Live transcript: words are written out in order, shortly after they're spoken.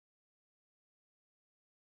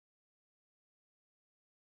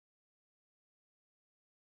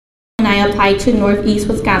I applied to Northeast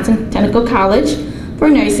Wisconsin Technical College for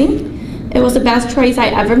nursing. It was the best choice I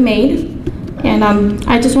ever made. And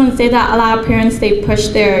I just want to say that a lot of parents, they push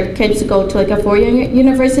their kids to go to like a four-year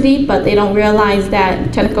university, but they don't realize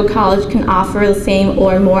that technical college can offer the same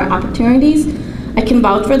or more opportunities. I can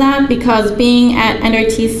vouch for that because being at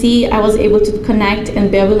NRTC, I was able to connect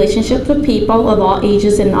and build relationships with people of all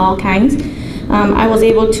ages and all kinds. I was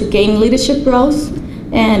able to gain leadership growth,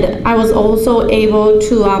 and I was also able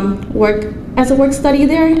to work as a work study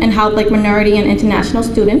there and help like minority and international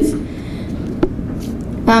students.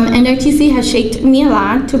 NRTC has shaped me a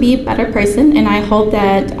lot to be a better person, and I hope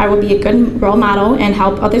that I will be a good role model and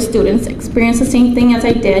help other students experience the same thing as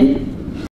I did.